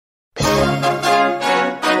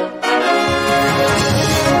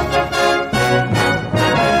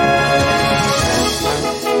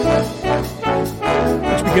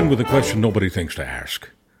begin with a question nobody thinks to ask.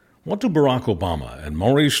 What do Barack Obama and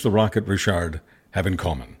Maurice the Rocket Richard have in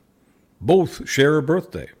common? Both share a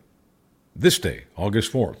birthday. This day,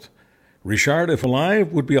 August 4th. Richard, if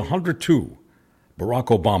alive, would be 102. Barack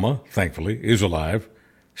Obama, thankfully, is alive,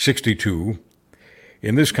 62.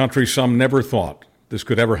 In this country, some never thought this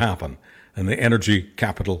could ever happen in the energy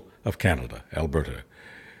capital of Canada, Alberta.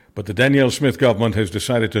 But the Danielle Smith government has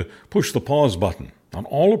decided to push the pause button on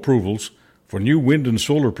all approvals for new wind and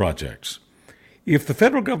solar projects. If the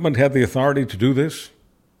federal government had the authority to do this,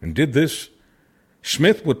 and did this,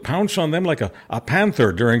 Smith would pounce on them like a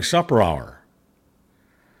panther during supper hour.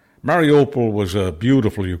 Mariupol was a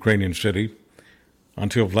beautiful Ukrainian city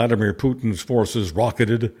until Vladimir Putin's forces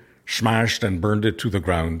rocketed, smashed, and burned it to the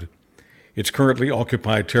ground. It's currently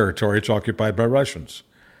occupied territory. It's occupied by Russians.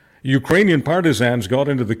 Ukrainian partisans got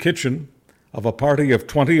into the kitchen of a party of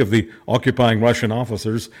 20 of the occupying Russian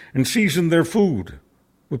officers and seasoned their food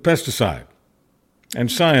with pesticide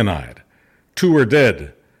and cyanide. 2 are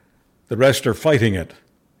dead. The rest are fighting it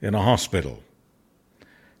in a hospital.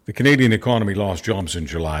 The Canadian economy lost jobs in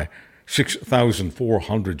July,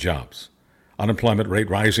 6,400 jobs. Unemployment rate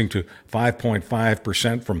rising to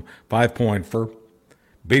 5.5% from 5.4%.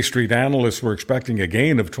 Bay Street analysts were expecting a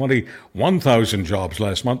gain of 21,000 jobs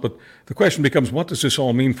last month, but the question becomes, what does this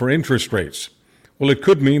all mean for interest rates? Well, it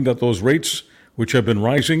could mean that those rates, which have been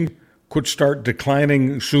rising, could start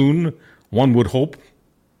declining soon, one would hope.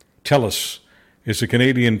 Telus is a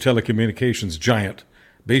Canadian telecommunications giant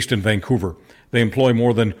based in Vancouver. They employ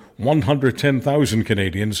more than 110,000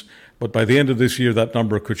 Canadians, but by the end of this year, that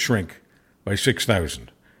number could shrink by 6,000.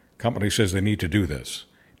 The company says they need to do this.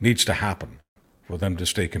 It needs to happen for them to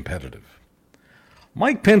stay competitive.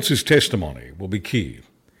 Mike Pence's testimony will be key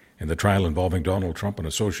in the trial involving Donald Trump and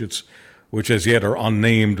associates, which as yet are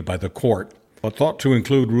unnamed by the court, but thought to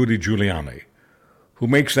include Rudy Giuliani, who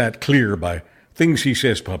makes that clear by things he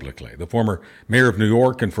says publicly. The former mayor of New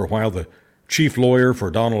York and for a while the chief lawyer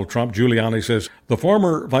for Donald Trump, Giuliani, says the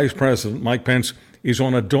former vice president, Mike Pence, is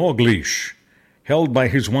on a dog leash held by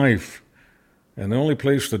his wife, and the only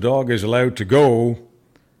place the dog is allowed to go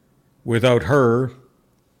without her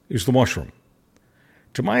is the washroom.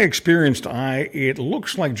 To my experienced eye, it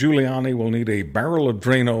looks like Giuliani will need a barrel of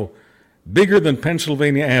Drano bigger than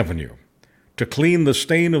Pennsylvania Avenue to clean the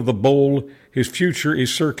stain of the bowl his future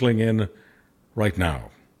is circling in right now.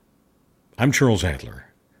 I'm Charles Adler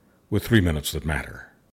with 3 Minutes That Matter.